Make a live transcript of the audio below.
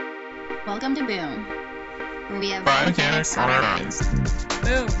Welcome to Boom, where we have Biomechanics on our minds.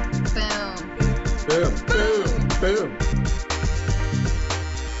 Boom. Boom, boom, boom.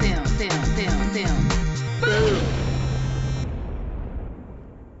 Boom.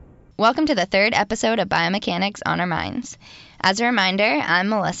 Welcome to the third episode of Biomechanics on Our Minds. As a reminder, I'm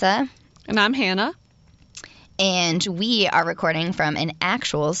Melissa. And I'm Hannah. And we are recording from an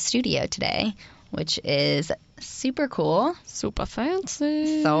actual studio today, which is super cool. Super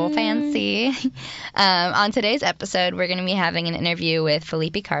fancy. So fancy. On today's episode, we're going to be having an interview with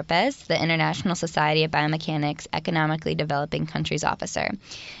Felipe Carpes, the International Society of Biomechanics Economically Developing Countries Officer.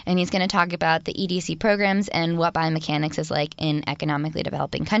 And he's going to talk about the EDC programs and what biomechanics is like in economically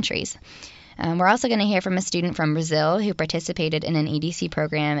developing countries. We're also going to hear from a student from Brazil who participated in an EDC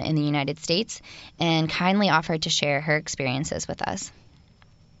program in the United States and kindly offered to share her experiences with us.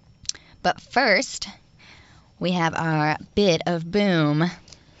 But first, we have our bit of boom.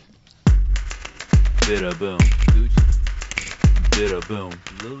 Bit of boom. Gucci. Bit of boom.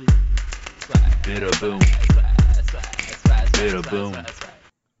 Louis. Bit of boom. Bit of boom.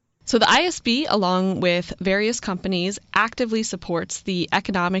 So the ISB, along with various companies, actively supports the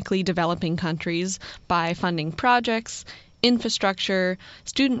economically developing countries by funding projects, infrastructure,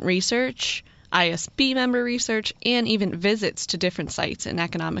 student research, ISB member research, and even visits to different sites in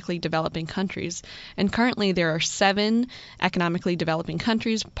economically developing countries. And currently there are 7 economically developing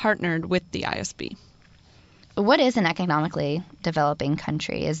countries partnered with the ISB. What is an economically developing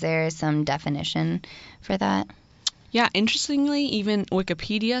country? Is there some definition for that? Yeah, interestingly, even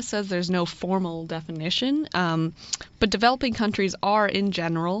Wikipedia says there's no formal definition, but developing countries are, in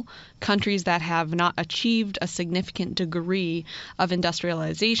general, countries that have not achieved a significant degree of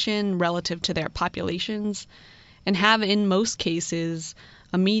industrialization relative to their populations and have, in most cases,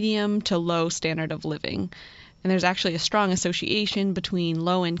 a medium to low standard of living. And there's actually a strong association between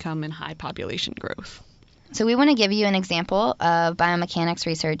low income and high population growth. So we want to give you an example of biomechanics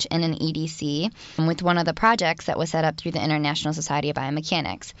research in an EDC with one of the projects that was set up through the International Society of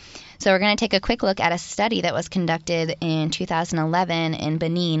Biomechanics. So we're going to take a quick look at a study that was conducted in 2011 in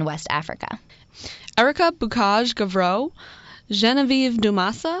Benin, West Africa. Erica Bukaj-Gavreau, Genevieve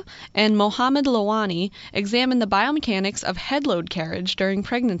Dumassa, and Mohamed Lawani examined the biomechanics of head load carriage during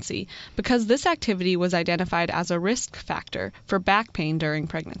pregnancy because this activity was identified as a risk factor for back pain during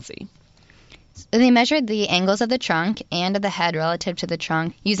pregnancy. They measured the angles of the trunk and of the head relative to the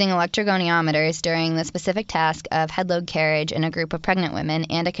trunk using electrogoniometers during the specific task of head load carriage in a group of pregnant women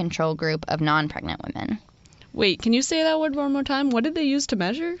and a control group of non-pregnant women. Wait, can you say that word one more time? What did they use to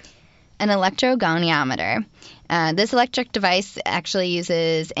measure? An electrogoniometer. This electric device actually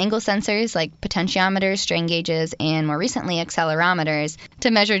uses angle sensors like potentiometers, strain gauges, and more recently accelerometers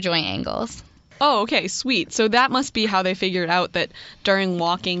to measure joint angles. Oh, okay, sweet. So that must be how they figured out that during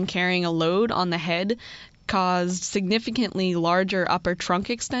walking, carrying a load on the head caused significantly larger upper trunk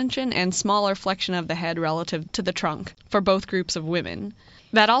extension and smaller flexion of the head relative to the trunk for both groups of women.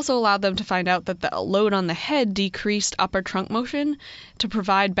 That also allowed them to find out that the load on the head decreased upper trunk motion to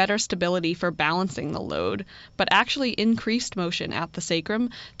provide better stability for balancing the load, but actually increased motion at the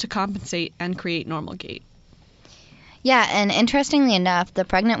sacrum to compensate and create normal gait. Yeah, and interestingly enough, the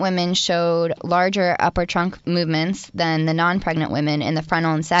pregnant women showed larger upper trunk movements than the non-pregnant women in the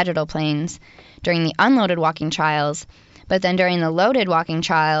frontal and sagittal planes during the unloaded walking trials, but then during the loaded walking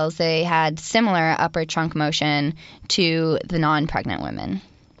trials, they had similar upper trunk motion to the non-pregnant women.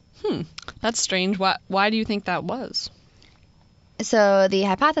 That's strange. Why do you think that was? So the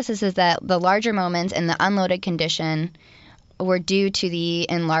hypothesis is that the larger moments in the unloaded condition were due to the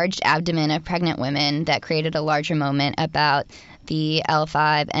enlarged abdomen of pregnant women that created a larger moment about the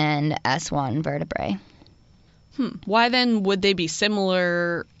L5 and S1 vertebrae. Why then would they be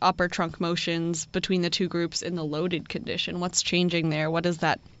similar upper trunk motions between the two groups in the loaded condition? What's changing there? What is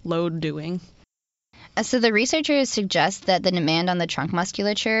that load doing? So the researchers suggest that the demand on the trunk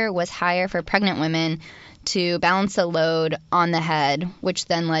musculature was higher for pregnant women to balance the load on the head, which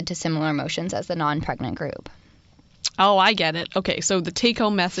then led to similar motions as the non-pregnant group. Oh, I get it. Okay, so the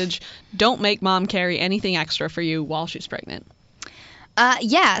take-home message, don't make mom carry anything extra for you while she's pregnant.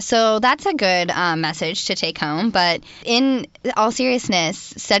 Yeah, so that's a good message to take home. But in all seriousness,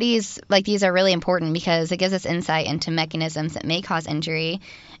 studies like these are really important because it gives us insight into mechanisms that may cause injury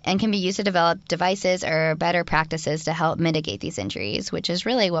and can be used to develop devices or better practices to help mitigate these injuries, which is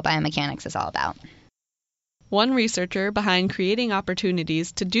really what biomechanics is all about. One researcher behind creating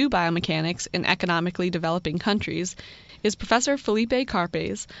opportunities to do biomechanics in economically developing countries is Professor Felipe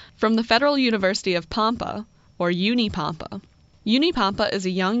Carpes from the Federal University of Pampa, or Pampa. Pampa is a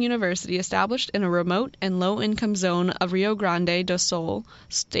young university established in a remote and low-income zone of Rio Grande do Sul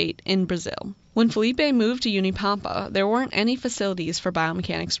state in Brazil. When Felipe moved to Pampa, there weren't any facilities for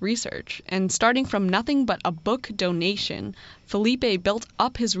biomechanics research, and starting from nothing but a book donation, Felipe built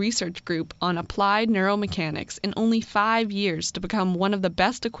up his research group on applied neuromechanics in only 5 years to become one of the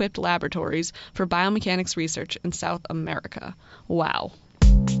best-equipped laboratories for biomechanics research in South America. Wow.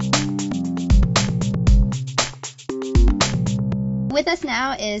 With us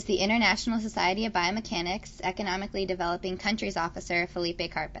now is the International Society of Biomechanics Economically Developing Countries Officer,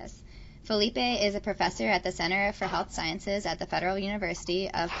 Felipe Carpes. Felipe is a professor at the Center for Health Sciences at the Federal University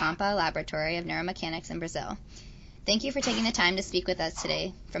of Pampa Laboratory of Neuromechanics in Brazil. Thank you for taking the time to speak with us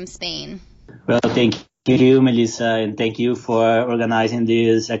today from Spain. Well, thank you, Melissa, and thank you for organizing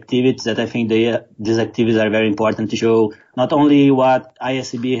these activities that I think these activities are very important to show not only what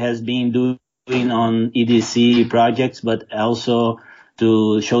ISB has been doing on EDC projects, but also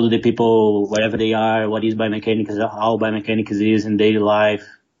to show to the people wherever they are what is biomechanics, how biomechanics is in daily life.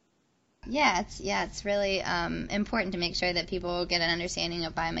 Yeah, it's really important to make sure that people get an understanding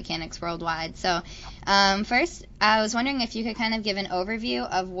of biomechanics worldwide. So first, I was wondering if you could kind of give an overview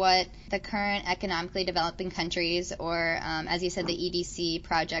of what the current economically developing countries, or as you said, the EDC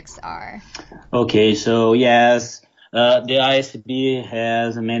projects are. Okay, so yes, the ISB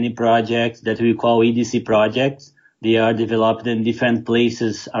has many projects that we call EDC projects. They are developed in different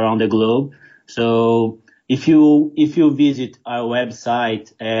places around the globe. So if you visit our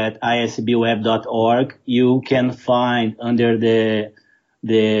website at isbweb.org, you can find under the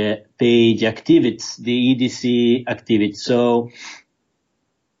page activities, the EDC activities. So,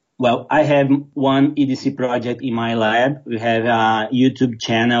 well, I have one EDC project in my lab. We have a YouTube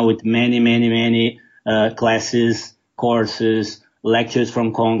channel with many classes, courses, lectures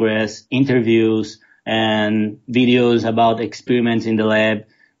from Congress, interviews, and videos about experiments in the lab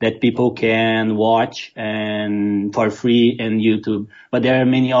that people can watch and for free on YouTube. But there are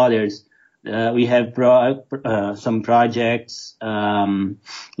many others. We have some projects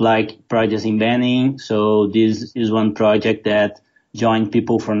like projects in Benin. So this is one project that joined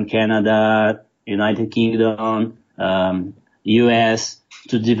people from Canada, United Kingdom, US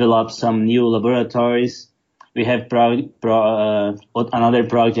to develop some new laboratories. We have another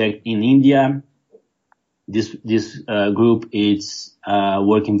project in India. This group is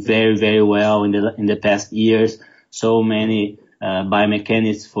working very well in the past years. So many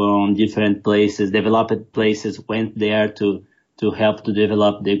biomechanics from different places, developed places, went there to help to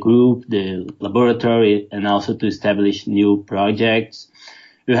develop the group, the laboratory, and also to establish new projects.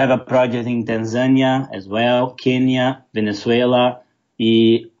 We have a project in Tanzania as well, Kenya, Venezuela,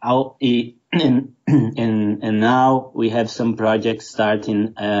 and now we have some projects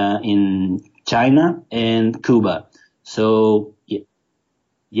starting in China and Cuba. So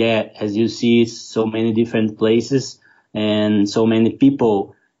yeah, as you see, so many different places and so many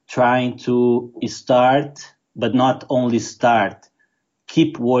people trying to start, but not only start,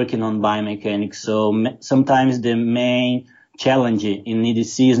 keep working on biomechanics. So sometimes the main challenge in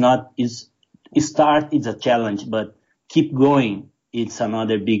EDC start is a challenge, but keep going, it's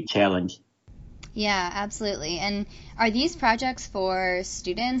another big challenge. Yeah, absolutely. And are these projects for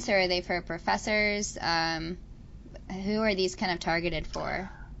students or are they for professors? Who are these kind of targeted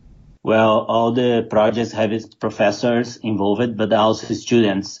for? Well, all the projects have its professors involved, but also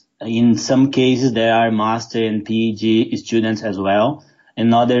students. In some cases, there are master and PhD students as well.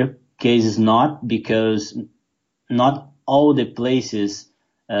 In other cases, not, because not all the places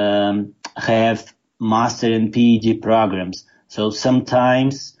have master and PhD programs. So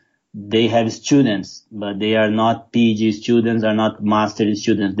sometimes they have students, but they are not PhD students, are not master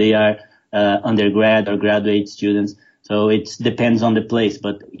students. They are undergrad or graduate students. So it depends on the place.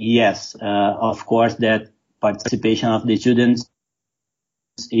 But yes, of course, that participation of the students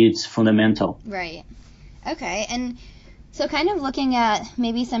is fundamental. Right. Okay. And so kind of looking at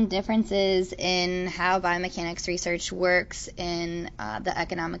maybe some differences in how biomechanics research works in the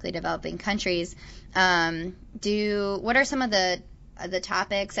economically developing countries, what are some of the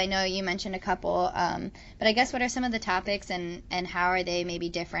topics? I know you mentioned a couple, but I guess what are some of the topics and how are they maybe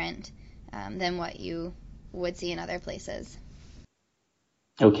different than what you would see in other places?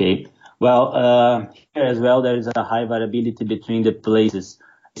 Okay. Well, here as well, there is a high variability between the places.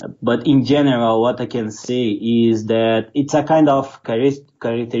 But in general, what I can say is that it's a kind of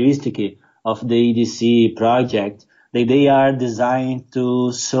characteristic of the EDC project that they are designed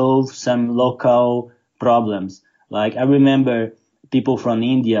to solve some local problems. Like I remember people from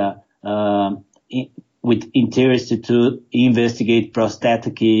India with interest to investigate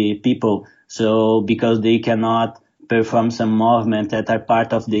prosthetic people. So because they cannot perform some movements that are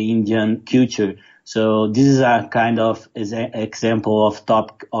part of the Indian culture. So this is a kind of example of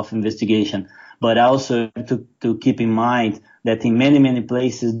topic of investigation. But also to keep in mind that in many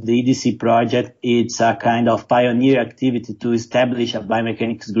places, the EDC project, it's a kind of pioneer activity to establish a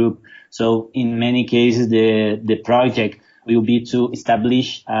biomechanics group. So in many cases, the project will be to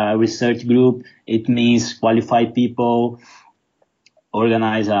establish a research group. It means qualify people,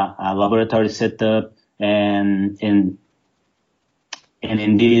 organize a laboratory setup, and in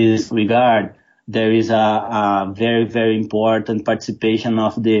this regard, there is a very important participation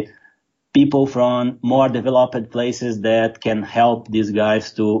of the people from more developed places that can help these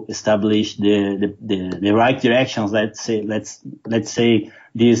guys to establish the right directions. Let's say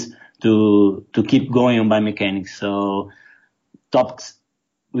this to keep going on biomechanics. So topics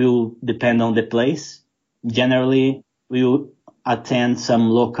will depend on the place. Generally, we will attend some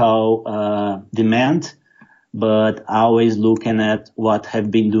local demand, but always looking at what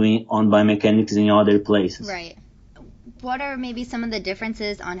have been doing on biomechanics in other places. Right. What are maybe some of the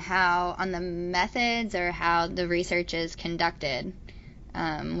differences on the methods or how the research is conducted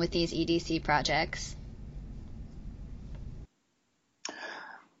with these EDC projects?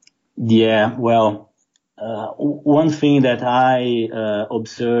 Yeah, well, one thing that I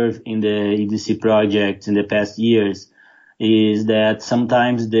observed in the EDC project in the past years is that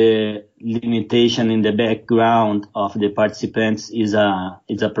sometimes the limitation in the background of the participants is a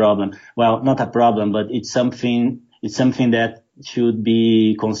problem. Well, not a problem, but it's something that should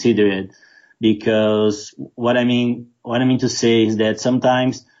be considered, because what I mean to say is that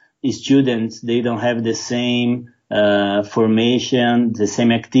sometimes students, they don't have the same formation, the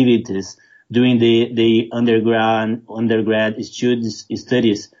same activities during the undergrad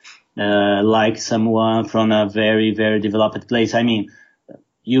studies, like someone from a very developed place. I mean,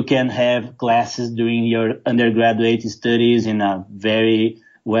 you can have classes during your undergraduate studies in a very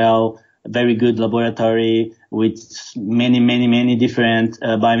good laboratory with many different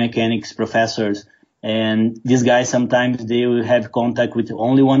biomechanics professors. And these guys, sometimes they will have contact with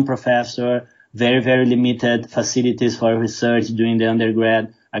only one professor, very limited facilities for research during the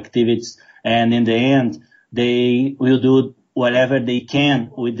undergrad activities. And in the end, they will do whatever they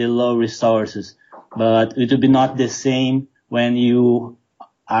can with the low resources. But it will be not the same when you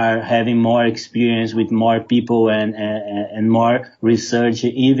are having more experience with more people and more research,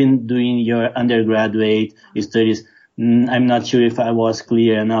 even during your undergraduate studies. I'm not sure if I was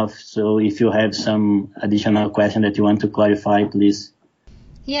clear enough. So if you have some additional question that you want to clarify, please.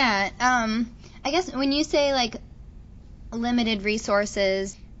 Yeah. I guess when you say like limited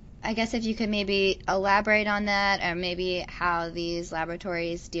resources, I guess if you could maybe elaborate on that, or maybe how these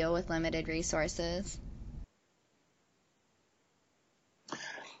laboratories deal with limited resources.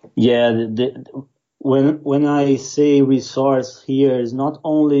 Yeah, when I say resource here is I'm not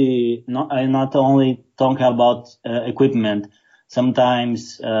only talking about equipment.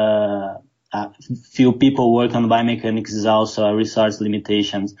 Sometimes few people work on biomechanics is also a resource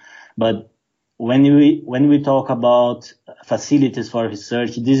limitations. But when we talk about facilities for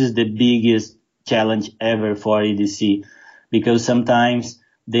research, this is the biggest challenge ever for EDC, because sometimes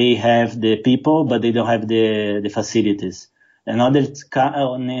they have the people, but they don't have the facilities. In other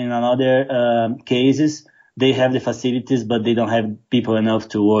cases, they have the facilities, but they don't have people enough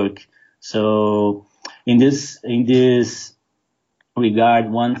to work. So in this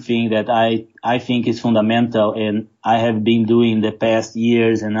regard, one thing that I think is fundamental, and I have been doing the past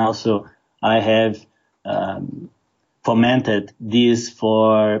years, and also I have fomented this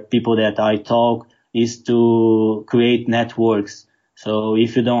for people that I talk, is to create networks. So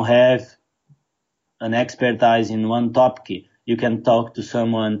if you don't have an expertise in one topic, you can talk to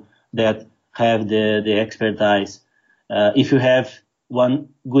someone that have the expertise. If you have one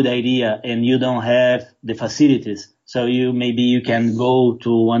good idea and you don't have the facilities, so maybe you can go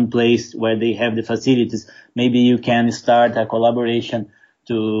to one place where they have the facilities. Maybe you can start a collaboration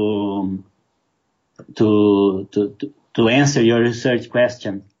to answer your research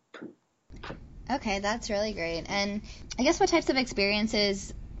question. Okay, that's really great. And I guess what types of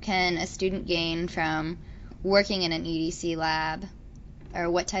experiences can a student gain from working in an EDC lab, or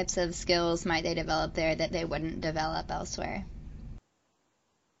what types of skills might they develop there that they wouldn't develop elsewhere?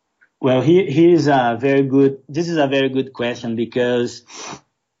 Well, this is a very good question, because,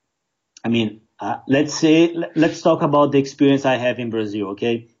 I mean, let's talk about the experience I have in Brazil,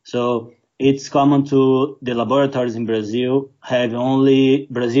 okay? So it's common to the laboratories in Brazil have only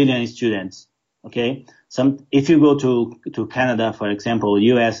Brazilian students, okay? If you go to Canada, for example,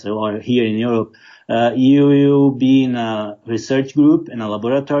 US, or here in Europe, you will be in a research group in a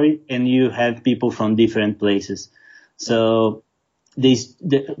laboratory, and you have people from different places. So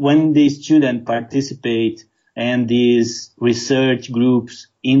when the student participate and these research groups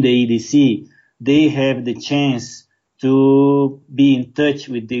in the EDC, they have the chance to be in touch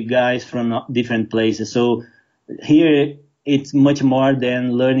with the guys from different places. So here it's much more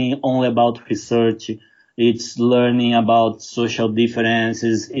than learning only about research. It's learning about social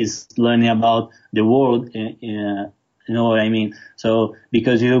differences. It's learning about the world. You know what I mean? So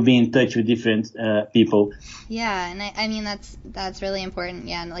because you'll be in touch with different people. Yeah, and I mean that's really important.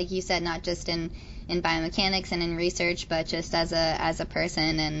 Yeah, and like you said, not just in biomechanics and in research, but just as a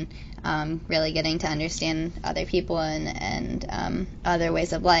person, and really getting to understand other people and other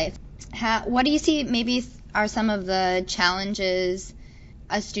ways of life. What do you see maybe are some of the challenges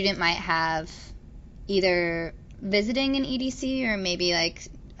a student might have either visiting an EDC or maybe like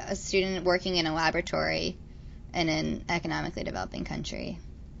a student working in a laboratory in an economically developing country?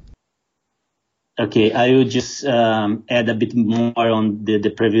 Okay, I will just add a bit more on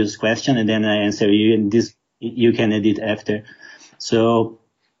the previous question, and then I answer you, and this you can edit after. So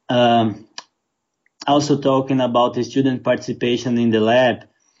also talking about the student participation in the lab,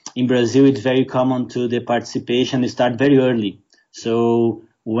 in Brazil it's very common to the participation start very early. So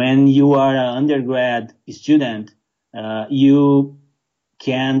when you are an undergrad student, you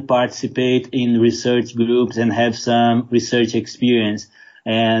can participate in research groups and have some research experience.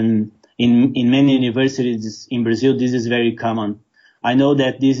 And in many universities in Brazil, this is very common. I know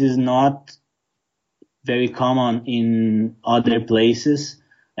that this is not very common in other places,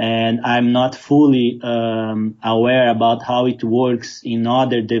 and I'm not fully aware about how it works in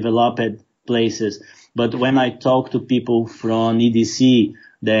other developed places. But when I talk to people from EDC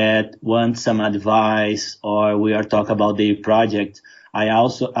that want some advice or we are talking about their project, I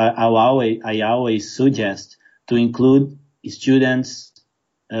always suggest to include students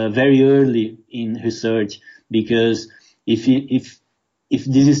very early in research, because if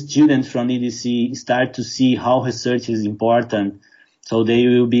these students from EDC start to see how research is important, so they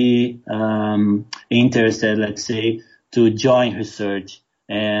will be interested, let's say, to join research.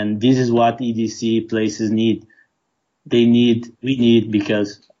 And this is what EDC places need. We need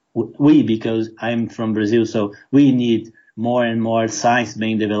because I'm from Brazil, so we need more and more science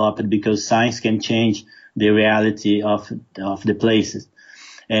being developed, because science can change the reality of the places.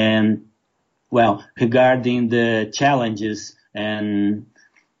 And well, regarding the challenges, and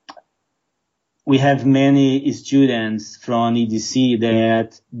we have many students from EDC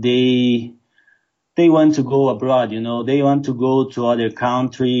that they want to go abroad, they want to go to other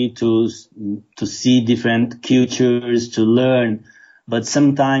country to see different cultures, to learn. But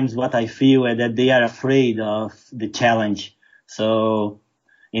sometimes what I feel is that they are afraid of the challenge. So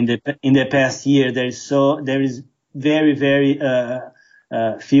in the past year, there is very, very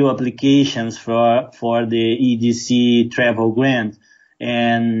few applications for the EDC travel grant.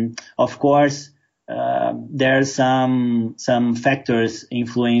 And of course, there are some factors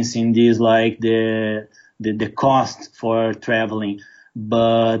influencing this, like the cost for traveling.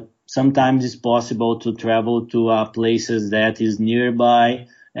 But sometimes it's possible to travel to places that is nearby,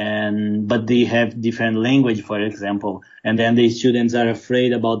 but they have different language, for example. And then the students are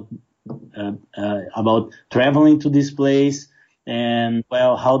afraid about traveling to this place, and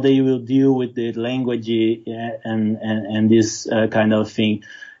well, how they will deal with the language and this kind of thing.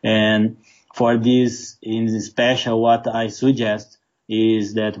 And for this, in special, what I suggest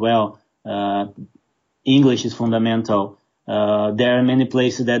is that, English is fundamental. There are many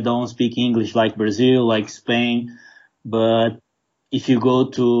places that don't speak English, like Brazil, like Spain. But if you go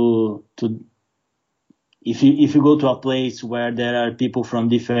to a place where there are people from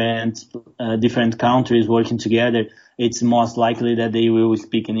different countries working together, it's most likely that they will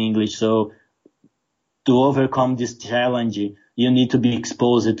speak in English. So to overcome this challenge, you need to be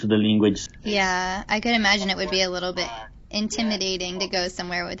exposed to the language. Yeah, I could imagine it would be a little bit intimidating to go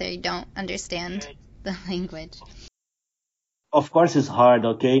somewhere where they don't understand the language. Of course it's hard,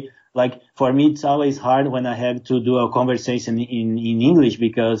 okay? Like for me, it's always hard when I have to do a conversation in English,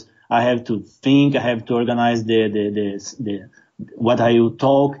 because I have to think, I have to organize the what I will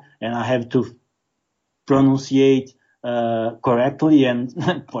talk, and I have to pronunciate correctly,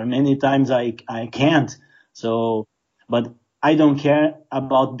 and for many times I can't. So, but I don't care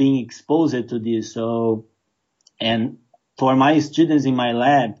about being exposed to this. So, and for my students in my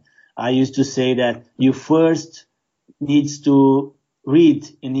lab, I used to say that you first needs to read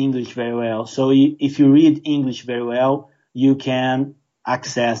in English very well. So if you read English very well, you can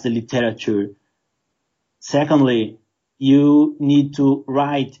access the literature. Secondly, you need to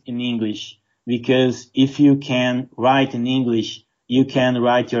write in English, because if you can write in English, you can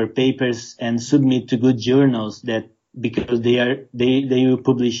write your papers and submit to good journals that because they will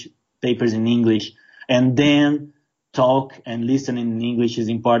publish papers in English, and then talk and listen in English is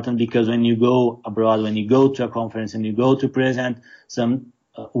important, because when you go abroad, when you go to a conference and you go to present some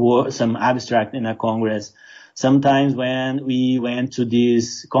abstract in a congress, sometimes when we went to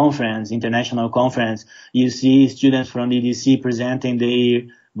this conference, international conference, you see students from the EDC presenting their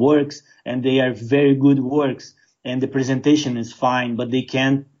works, and they are very good works, and the presentation is fine, but they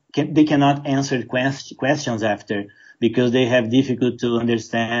cannot answer questions after, because they have difficult to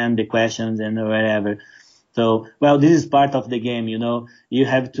understand the questions and whatever. So, well, this is part of the game, you know. You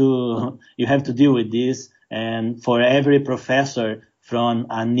have to deal with this. And for every professor from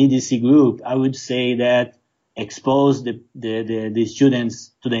an EDC group, I would say that expose the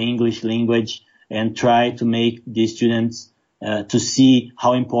students to the English language, and try to make the students to see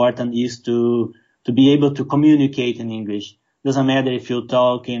how important it is to be able to communicate in English. Doesn't matter if you're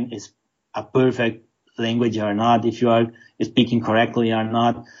talking is a perfect language or not, if you are speaking correctly or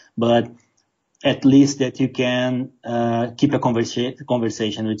not, but at least that you can keep a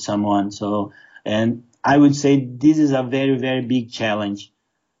conversation with someone. So, and I would say this is a very, very big challenge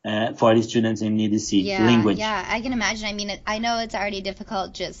for the students in EDC language. Yeah, I can imagine. I mean, I know it's already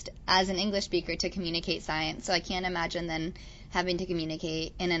difficult just as an English speaker to communicate science, so I can't imagine then having to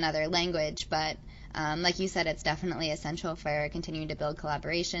communicate in another language, but like you said, it's definitely essential for continuing to build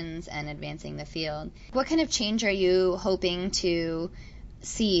collaborations and advancing the field. What kind of change are you hoping to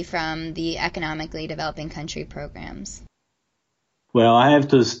see from the economically developing country programs? Well, I have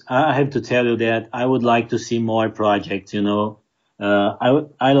to tell you that I would like to see more projects, you know. I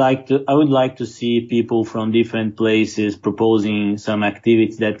would like to see people from different places proposing some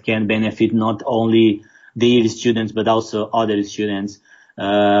activities that can benefit not only their students but also other students.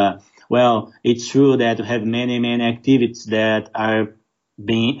 Well, it's true that we have many activities that are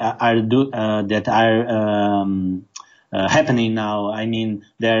happening now. I mean,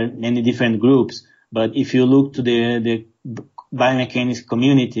 there are many different groups, but if you look to the biomechanics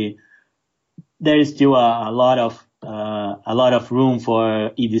community, there is still a lot of room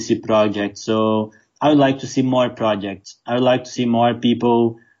for EDC projects. So I would like to see more projects. I would like to see more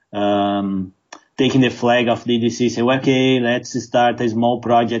people taking the flag of the EDC, say, okay, let's start a small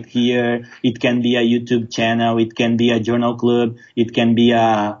project here. It can be a YouTube channel. It can be a journal club. It can be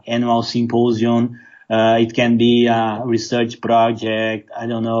a annual symposium. It can be a research project. I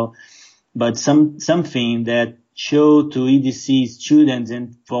don't know, but something that show to EDC students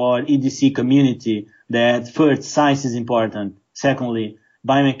and for EDC community that first, science is important. Secondly,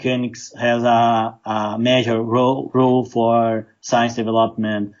 biomechanics has a major role for science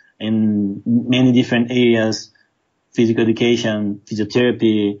development in many different areas: physical education,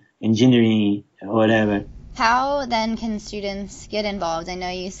 physiotherapy, engineering, whatever. How then can students get involved? I know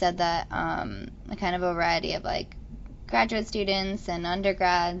you said that a kind of a variety of like graduate students and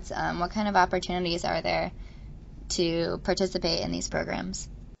undergrads. What kind of opportunities are there to participate in these programs?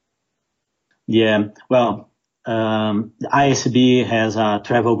 Yeah, well, the ISB has a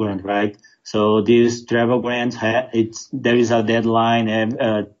travel grant, right? So these travel grants, there is a deadline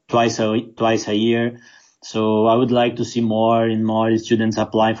twice a year. So I would like to see more and more students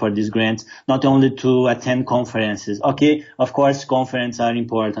apply for these grants, not only to attend conferences. Okay, of course, conferences are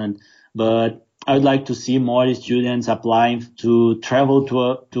important, but I would like to see more students applying to travel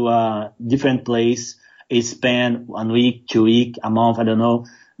to a different place, spend 1 week, 2 weeks, a month, I don't know,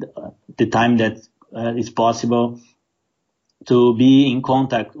 the time that is possible, to be in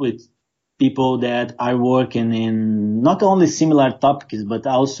contact with people that are working in not only similar topics, but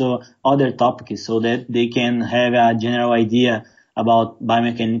also other topics, so that they can have a general idea about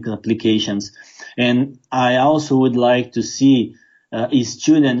biomechanical applications. And I also would like to see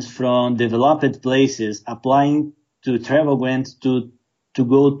students from developed places applying to travel grants to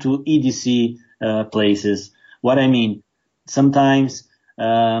go to EDC places. What I mean, sometimes,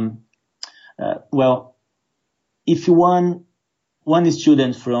 if one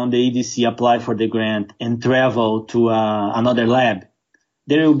student from the EDC apply for the grant and travel to another lab,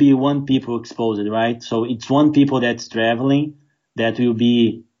 there will be one people exposed, right? So it's one people that's traveling that will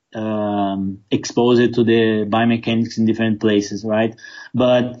be exposed to the biomechanics in different places, right?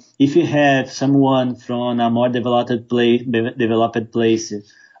 But if you have someone from a more developed place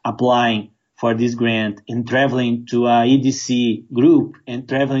applying for this grant and traveling to a EDC group and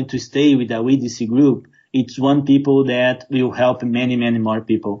traveling to stay with a EDC group, it's one people that will help many more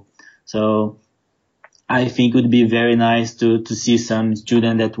people. So I think it would be very nice to see some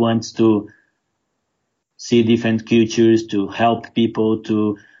student that wants to see different cultures, to help people,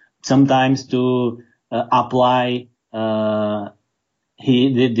 to sometimes to apply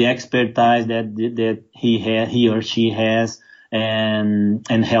the expertise that he or she has,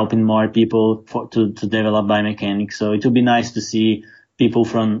 and helping more people to develop biomechanics. So it would be nice to see people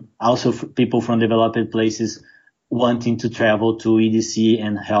from developed places wanting to travel to EDC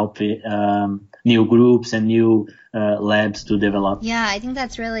and help new groups and new labs to develop. Yeah, I think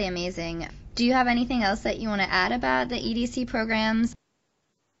that's really amazing. Do you have anything else that you want to add about the EDC programs?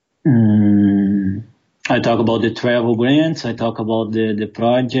 I talk about the travel grants. I talk about the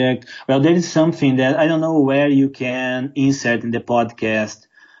project. Well, there is something that I don't know where you can insert in the podcast,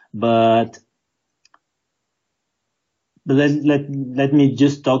 but let me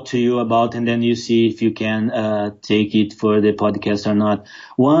just talk to you about, and then you see if you can take it for the podcast or not.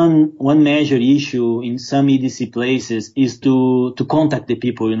 One major issue in some EDC places is to contact the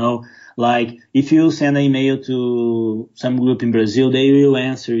people, you know. Like if you send an email to some group in Brazil, they will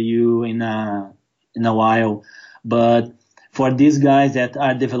answer you in a while. But for these guys that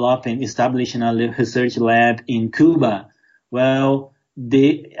are establishing a research lab in Cuba, well,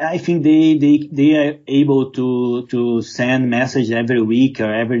 I think they are able to send message every week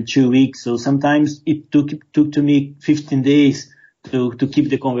or every 2 weeks. So sometimes it took to me 15 days to keep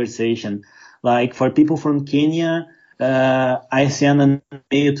the conversation. Like for people from Kenya, I sent an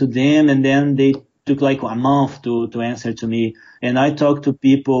email to them and then they took like a month to answer to me. And I talked to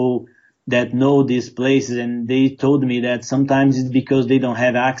people that know these places and they told me that sometimes it's because they don't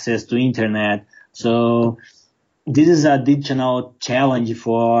have access to internet. So this is an additional challenge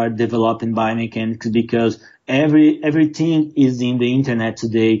for developing biomechanics because everything is in the internet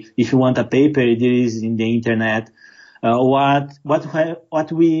today. If you want a paper, it is in the internet. What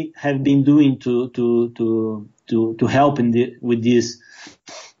we have been doing to help with this,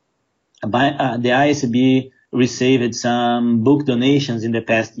 the ISB received some book donations in the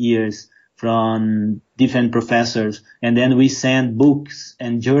past years from different professors, and then we send books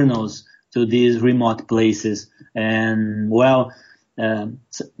and journals to these remote places. And well,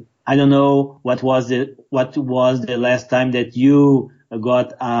 I don't know what was the last time that you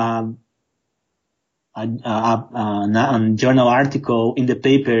got a journal article in the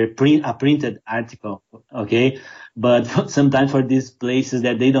paper, a printed article, okay? But sometimes for these places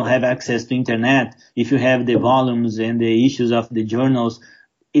that they don't have access to internet, if you have the volumes and the issues of the journals,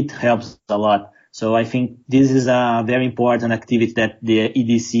 it helps a lot. So I think this is a very important activity that the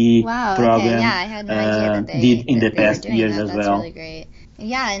EDC program I had no idea that did in the past years as well. That's really great.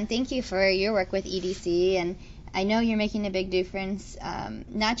 Yeah, and thank you for your work with EDC. And I know you're making a big difference,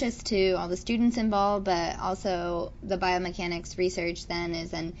 not just to all the students involved, but also the biomechanics research then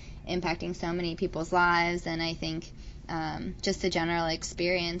is impacting so many people's lives. And I think just the general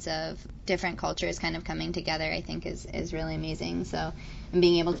experience of different cultures kind of coming together, I think is really amazing. So, and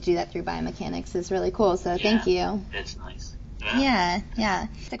being able to do that through biomechanics is really cool. So thank you. That's nice. Yeah.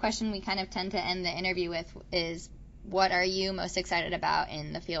 The question we kind of tend to end the interview with is, what are you most excited about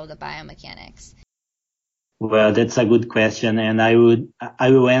in the field of biomechanics? Well, that's a good question, and I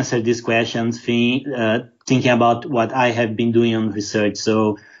will answer this question thinking about what I have been doing on research.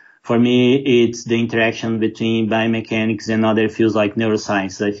 So for me, it's the interaction between biomechanics and other fields like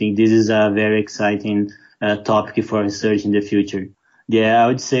neuroscience. I think this is a very exciting topic for research in the future. Yeah, I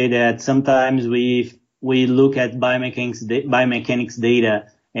would say that sometimes we look at biomechanics data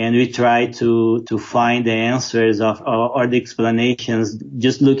and we try to find the answers or the explanations,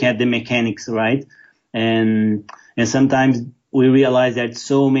 just look at the mechanics, right? And sometimes we realize that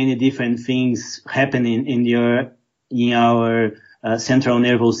so many different things happening in our central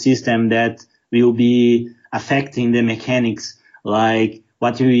nervous system that will be affecting the mechanics, like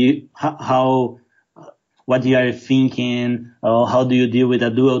what you are thinking, or how do you deal with a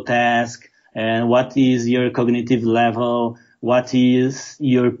dual task, and what is your cognitive level, what is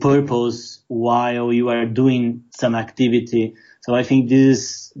your purpose while you are doing some activity. So I think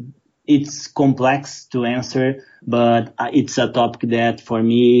it's complex to answer, but it's a topic that for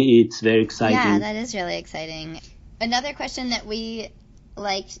me it's very exciting. Yeah, that is really exciting. Another question that we've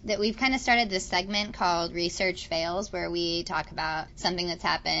kind of started this segment called Research Fails, where we talk about something that's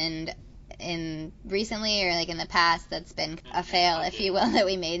happened recently or like in the past that's been a fail, if you will, that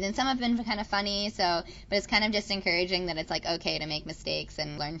we made. And some have been kind of funny, but it's kind of just encouraging that it's like okay to make mistakes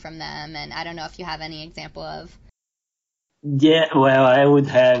and learn from them. And I don't know if you have any example of. Yeah, well, I would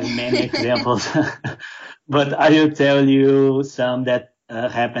have many examples, but I will tell you some that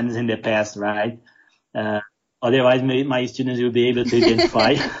happens in the past, right? Otherwise, my students will be able to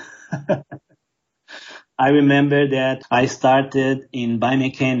identify. I remember that I started in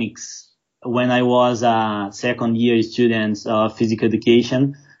biomechanics when I was a second year student of physical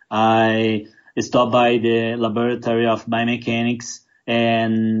education. I stopped by the laboratory of biomechanics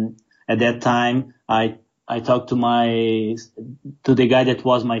And at that time, I talked to the guy that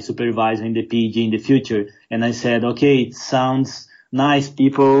was my supervisor in the PhD in the future, and I said, okay, it sounds nice.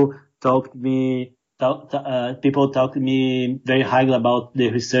 People talk to me very highly about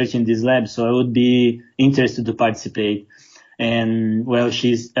the research in this lab, so I would be interested to participate. And well,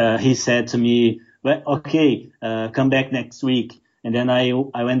 he said to me, well, okay, come back next week. And then I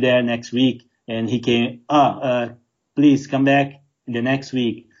went there next week, and he came, please come back in the next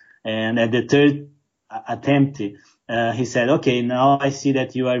week. And at the third attempt, he said, okay, now I see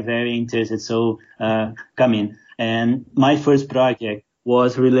that you are very interested, so come in. And my first project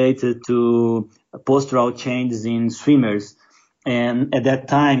was related to postural changes in swimmers. And at that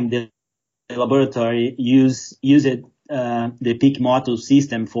time, the laboratory used the peak model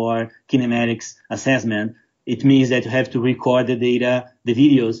system for kinematics assessment. It means that you have to record the data, the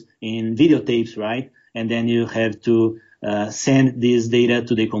videos in videotapes, right? And then you have to send this data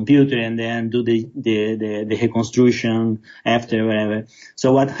to the computer and then do the reconstruction after, whatever.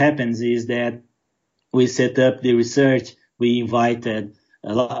 So what happens is that we set up the research. We invited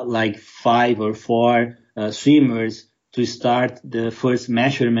like 5 or 4 swimmers to start the first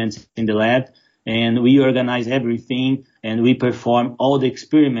measurements in the lab, and we organize everything and we perform all the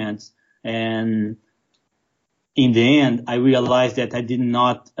experiments. And in the end, I realized that I did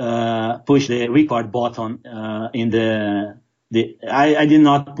not push the record button I did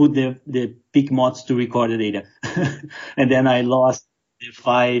not put the peak mods to record the data, and then I lost the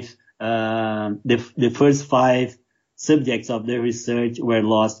first 5 subjects of the research were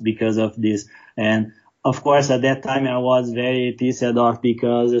lost because of this. And of course, at that time, I was very pissed off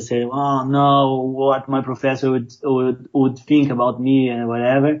because I said, oh no, what my professor would think about me and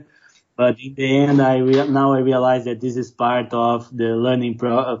whatever. But in the end, now I realize that this is part of the learning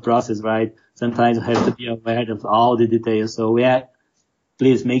process, right? Sometimes you have to be aware of all the details. So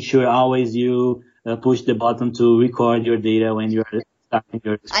please make sure always you push the button to record your data when you're starting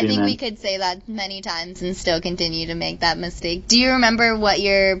your experiment. I think we could say that many times and still continue to make that mistake. Do you remember what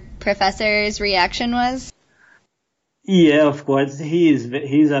your professor's reaction was? Yeah, of course. He's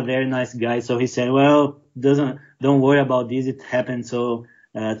a very nice guy. So he said, well, don't worry about this. It happened. So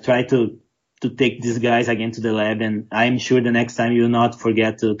try to take these guys again to the lab, and I'm sure the next time you'll not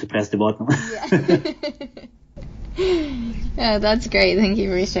forget to press the button. Yeah, that's great. Thank you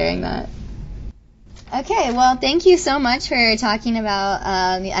for sharing that. Okay, well, thank you so much for talking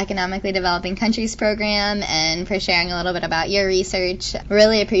about the Economically Developing Countries program and for sharing a little bit about your research.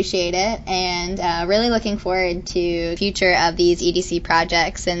 Really appreciate it, and really looking forward to the future of these EDC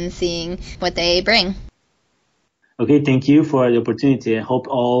projects and seeing what they bring. Okay, thank you for the opportunity. I hope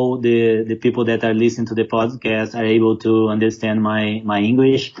all the people that are listening to the podcast are able to understand my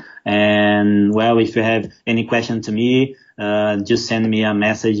English. And well, if you have any question to me, just send me a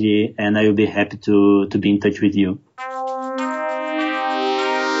message and I will be happy to be in touch with you.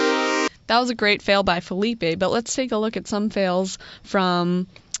 That was a great fail by Felipe, but let's take a look at some fails from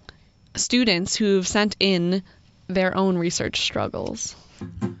students who've sent in their own research struggles.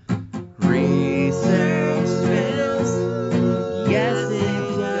 Research fails, yes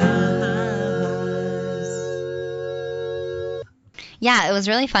it does. Yeah, it was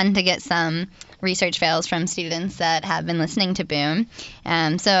really fun to get some research fails from students that have been listening to Boom.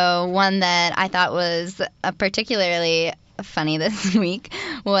 So one that I thought was particularly funny this week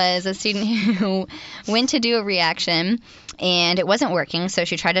was a student who went to do a reaction and it wasn't working, so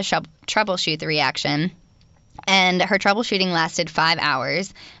she tried to troubleshoot the reaction. And her troubleshooting lasted 5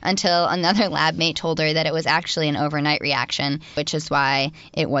 hours until another lab mate told her that it was actually an overnight reaction, which is why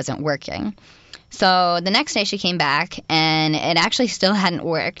it wasn't working. So the next day she came back and it actually still hadn't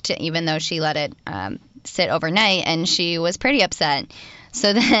worked, even though she let it sit overnight, and she was pretty upset.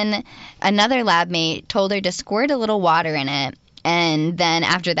 So then another lab mate told her to squirt a little water in it, and then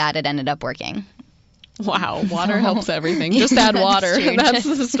after that it ended up working. Wow, water helps everything. Just add water. That's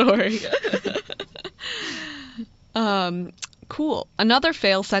the story. Cool. Another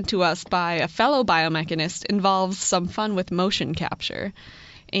fail sent to us by a fellow biomechanist involves some fun with motion capture.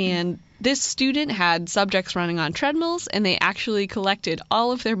 And this student had subjects running on treadmills, and they actually collected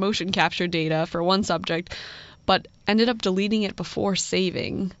all of their motion capture data for one subject, but ended up deleting it before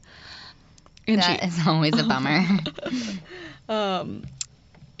saving. And that is always a bummer.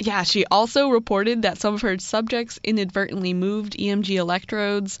 Yeah, she also reported that some of her subjects inadvertently moved EMG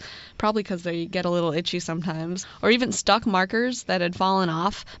electrodes, probably because they get a little itchy sometimes, or even stuck markers that had fallen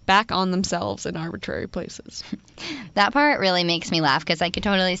off back on themselves in arbitrary places. That part really makes me laugh because I could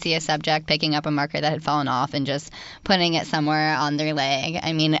totally see a subject picking up a marker that had fallen off and just putting it somewhere on their leg.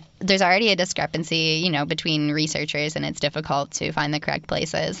 I mean, there's already a discrepancy, between researchers, and it's difficult to find the correct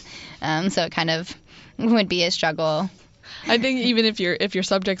places. So it kind of would be a struggle. I think even if your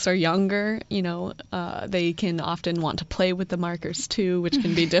subjects are younger, they can often want to play with the markers too, which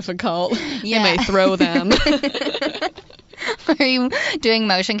can be difficult. Yeah. They may throw them. Are you doing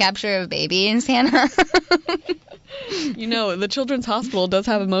motion capture of babies, Hannah? The Children's Hospital does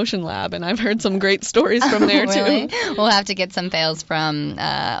have a motion lab, and I've heard some great stories from there really? too. We'll have to get some fails from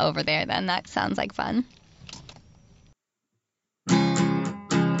over there then. That sounds like fun.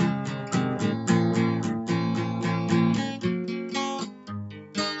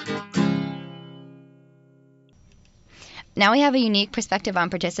 Now we have a unique perspective on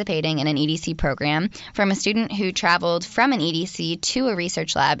participating in an EDC program from a student who traveled from an EDC to a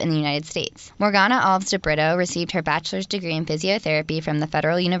research lab in the United States. Morgana Alves de Brito received her bachelor's degree in physiotherapy from the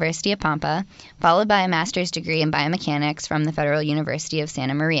Federal University of Pampa, followed by a master's degree in biomechanics from the Federal University of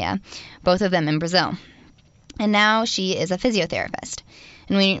Santa Maria, both of them in Brazil. And now she is a physiotherapist.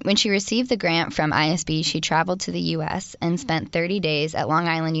 And when she received the grant from ISB, she traveled to the U.S. and spent 30 days at Long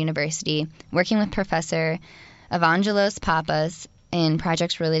Island University working with Professor Evangelos Papas in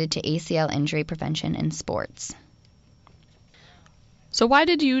projects related to ACL injury prevention in sports. So why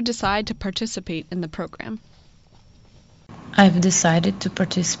did you decide to participate in the program? I've decided to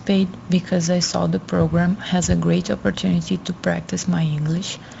participate because I saw the program has a great opportunity to practice my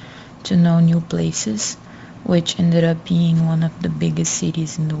English, to know new places, which ended up being one of the biggest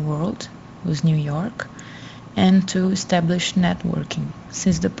cities in the world, was New York, and to establish networking,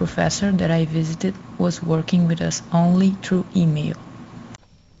 since the professor that I visited was working with us only through email.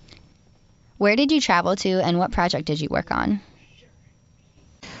 Where did you travel to, and what project did you work on?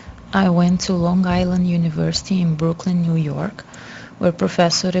 I went to Long Island University in Brooklyn, New York, where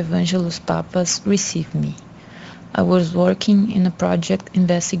Professor Evangelos Papas received me. I was working in a project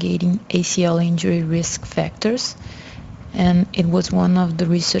investigating ACL injury risk factors, and it was one of the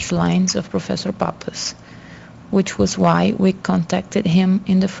research lines of Professor Papas, which was why we contacted him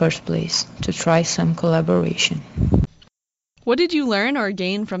in the first place, to try some collaboration. What did you learn or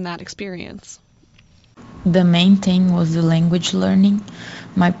gain from that experience? The main thing was the language learning.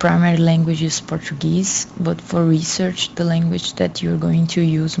 My primary language is Portuguese, but for research, the language that you're going to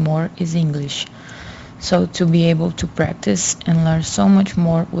use more is English. So to be able to practice and learn so much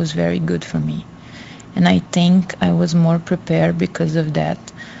more was very good for me. And I think I was more prepared because of that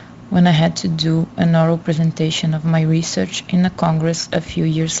when I had to do an oral presentation of my research in a congress a few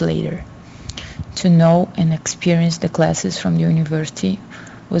years later. To know and experience the classes from the university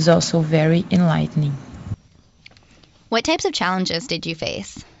was also very enlightening. What types of challenges did you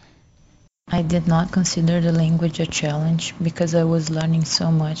face? I did not consider the language a challenge because I was learning so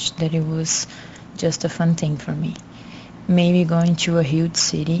much that it was just a fun thing for me. Maybe going to a huge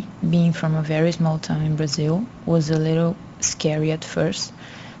city, being from a very small town in Brazil, was a little scary at first,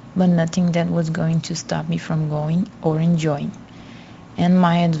 but nothing that was going to stop me from going or enjoying. And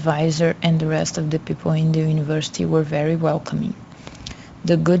my advisor and the rest of the people in the university were very welcoming.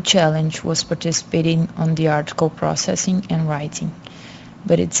 The good challenge was participating on the article processing and writing,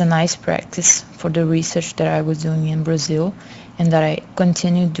 but it's a nice practice for the research that I was doing in Brazil and that I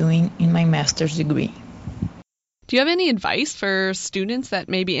continue doing in my master's degree. Do you have any advice for students that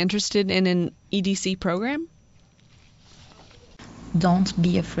may be interested in an EDC program? Don't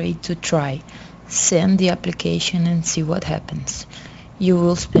be afraid to try. Send the application and see what happens. You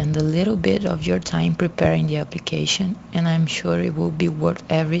will spend a little bit of your time preparing the application, and I'm sure it will be worth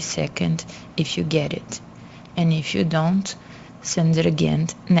every second if you get it. And if you don't, send it again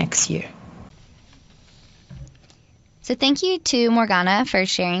next year. So thank you to Morgana for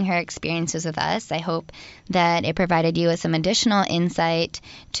sharing her experiences with us. I hope that it provided you with some additional insight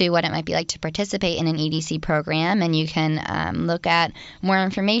to what it might be like to participate in an EDC program, and you can look at more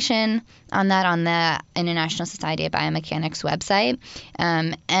information on that on the International Society of Biomechanics website.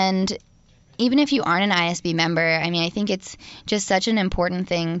 And even if you aren't an ISB member, I think it's just such an important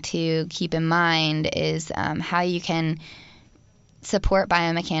thing to keep in mind is how you can support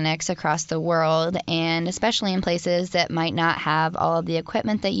biomechanics across the world, and especially in places that might not have all of the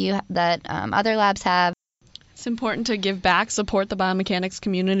equipment that other labs have. It's important to give back, support the biomechanics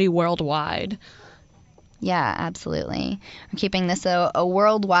community worldwide. Yeah, absolutely. We're keeping this a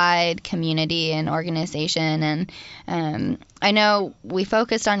worldwide community and organization. And I know we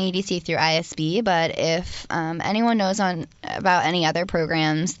focused on EDC through ISB, but if anyone knows about any other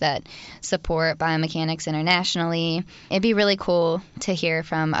programs that support biomechanics internationally, it'd be really cool to hear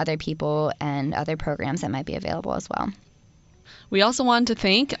from other people and other programs that might be available as well. We also wanted to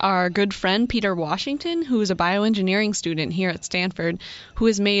thank our good friend Peter Washington, who is a bioengineering student here at Stanford, who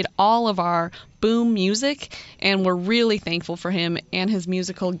has made all of our boom music, and we're really thankful for him and his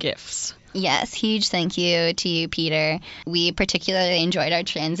musical gifts. Yes, huge thank you to you, Peter. We particularly enjoyed our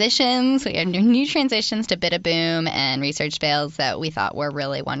transitions. We had new transitions to Bit of Boom and research fails that we thought were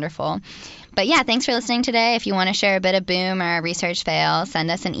really wonderful. But yeah, thanks for listening today. If you want to share a bit of boom or a research fail, send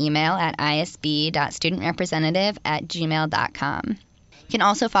us an email at isb.studentrepresentative@gmail.com. You can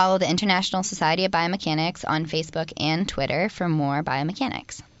also follow the International Society of Biomechanics on Facebook and Twitter for more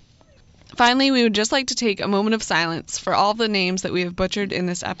biomechanics. Finally, we would just like to take a moment of silence for all the names that we have butchered in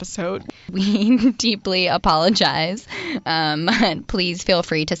this episode. We deeply apologize. Please feel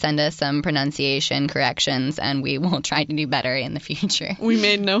free to send us some pronunciation corrections, and we will try to do better in the future. We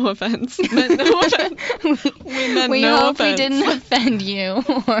made no offense. Meant no offense. We hope we didn't offend you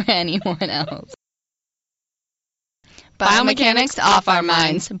or anyone else. Biomechanics off our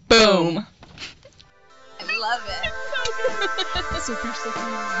minds. Boom. I love it. So good.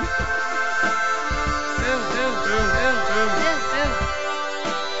 Boom, boom, boom, boom, boom.